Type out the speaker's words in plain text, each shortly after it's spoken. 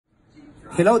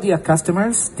Hello dear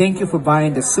customers, thank you for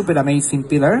buying the super amazing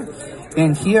peeler,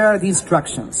 and here are the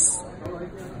instructions.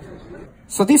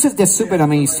 So this is the super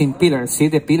amazing peeler. See,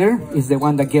 the peeler is the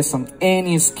one that gets on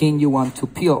any skin you want to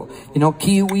peel. You know,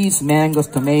 kiwis, mangoes,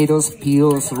 tomatoes,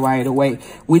 peels right away.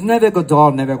 We never go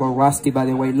dull, never go rusty, by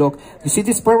the way. Look, you see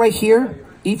this part right here?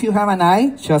 If you have an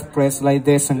eye, just press like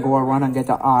this and go around and get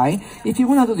the eye. If you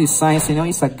want to do designs, you know,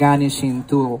 it's a garnishing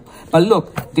tool. But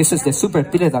look, this is the super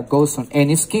peeler that goes on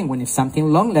any skin. When it's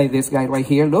something long like this guy right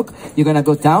here, look, you're going to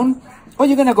go down or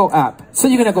you're going to go up. So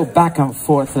you're going to go back and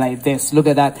forth like this. Look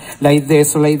at that. Like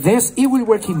this or like this. It will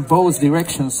work in both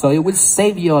directions. So it will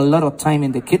save you a lot of time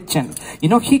in the kitchen. You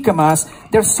know, jicamas,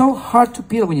 they're so hard to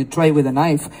peel when you try with a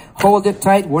knife. Hold it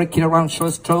tight, work it around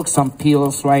short strokes and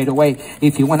peels right away.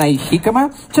 If you want to eat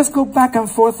jicama, just go back and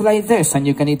forth like this. And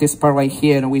you can eat this part right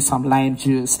here with some lime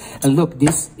juice. And look,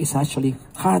 this is actually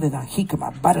harder than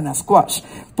jicama, banana squash.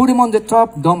 Put them on the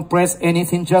top, don't press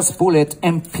anything, just pull it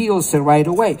and peels it right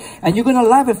away. And you're gonna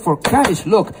love it for cabbage.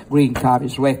 Look, green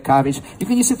cabbage, red cabbage. You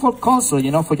can use it for coleslaw,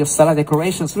 you know, for your salad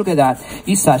decorations. Look at that.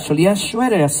 It's actually a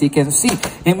shredder, as you can see.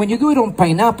 And when you do it on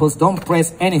pineapples, don't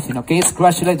press anything, okay?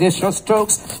 Scratch it like this, short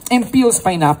strokes, and peels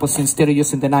pineapples instead of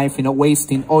using the knife, you know,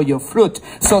 wasting all your fruit.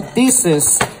 So this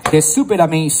is the super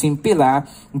amazing peeler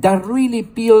that really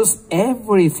peels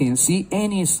everything. See,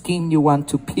 any skin you want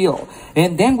to peel.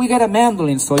 And then we got a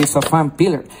mandolin, so it's a fun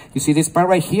peeler. You see this part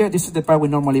right here? This is the part we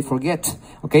normally forget.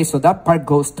 Okay, so that part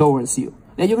goes towards you.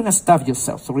 Then you're going to stuff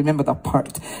yourself, so remember that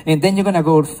part. And then you're going to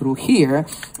go through here,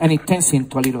 and it turns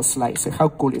into a little slice. How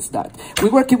cool is that?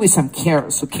 We're working with some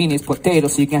carrots, zucchinis,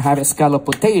 potatoes, so you can have scalloped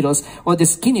potatoes or the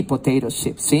skinny potato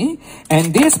chips, see?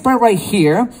 And this part right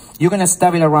here, you're going to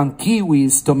stuff it around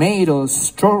kiwis, tomatoes,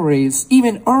 strawberries,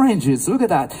 even oranges. Look at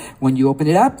that. When you open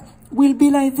it up, will be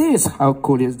like this. How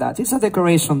cool is that? It's a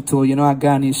decoration tool, you know, a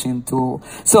garnishing tool.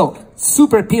 So,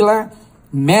 super peeler,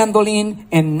 mandolin,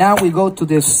 and now we go to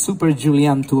the super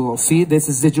Julienne tool. See, this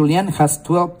is the Julienne, has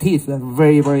 12 teeth. They're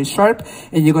very, very sharp,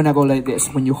 and you're gonna go like this.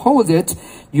 When you hold it,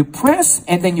 you press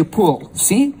and then you pull.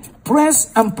 See?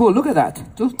 Press and pull. Look at that.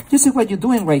 This is what you're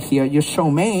doing right here. Your chow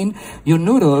mein, your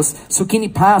noodles,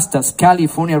 zucchini pastas,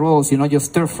 California rolls, you know, your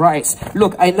stir fries.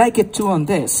 Look, I like it too on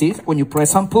this. See, when you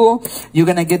press and pull, you're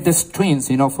going to get the strings,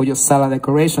 you know, for your salad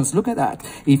decorations. Look at that.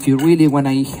 If you really want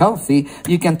to eat healthy,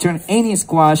 you can turn any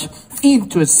squash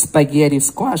into a spaghetti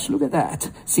squash. Look at that.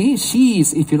 See,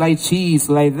 cheese, if you like cheese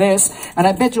like this. And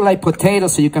I bet you like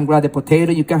potatoes, so you can grab the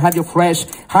potato. You can have your fresh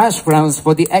hash browns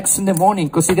for the eggs in the morning,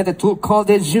 because you get a tool called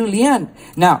the Julienne.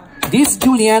 Now, this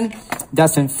Julienne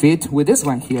doesn't fit with this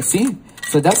one here, see?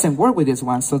 So it doesn't work with this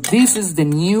one. So this is the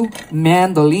new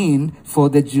mandolin for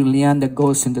the Julienne that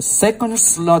goes in the second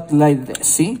slot like this,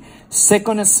 see?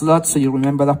 Second slot, so you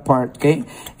remember that part, okay?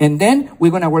 And then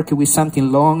we're going to work it with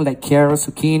something long like carrots,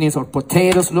 zucchinis, or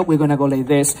potatoes. Look, we're going to go like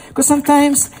this. Because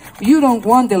sometimes you don't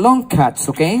want the long cuts,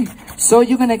 okay? So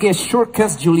you're going to get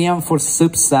shortcuts Julienne for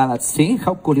soup salads. See?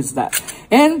 How cool is that?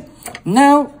 And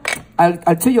now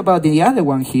I'll tell you about the other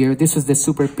one here. This is the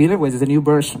super peeler, which is the new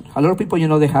version. A lot of people, you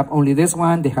know, they have only this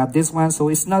one, they have this one, so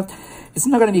it's not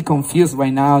going to be confused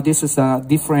right now. This is a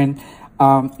different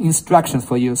instructions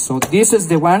for you. So this is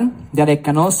the one that I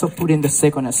can also put in the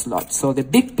second slot. So the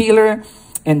big peeler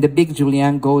and the big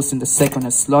Julienne goes in the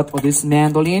second slot of this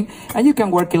mandolin, and you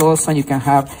can work it also, and you can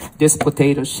have this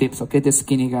potato chips, okay, the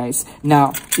skinny guys.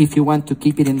 Now, if you want to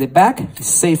keep it in the back, it's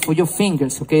safe for your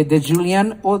fingers, okay? The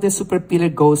Julienne or the super peeler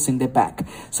goes in the back.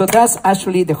 So that's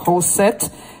actually the whole set.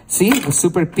 See, the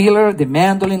super peeler, the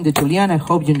mandolin, the Julienne. I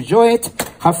hope you enjoy it.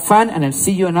 Have fun, and I'll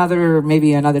see you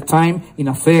maybe another time in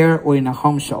a fair or in a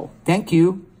home show. Thank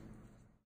you.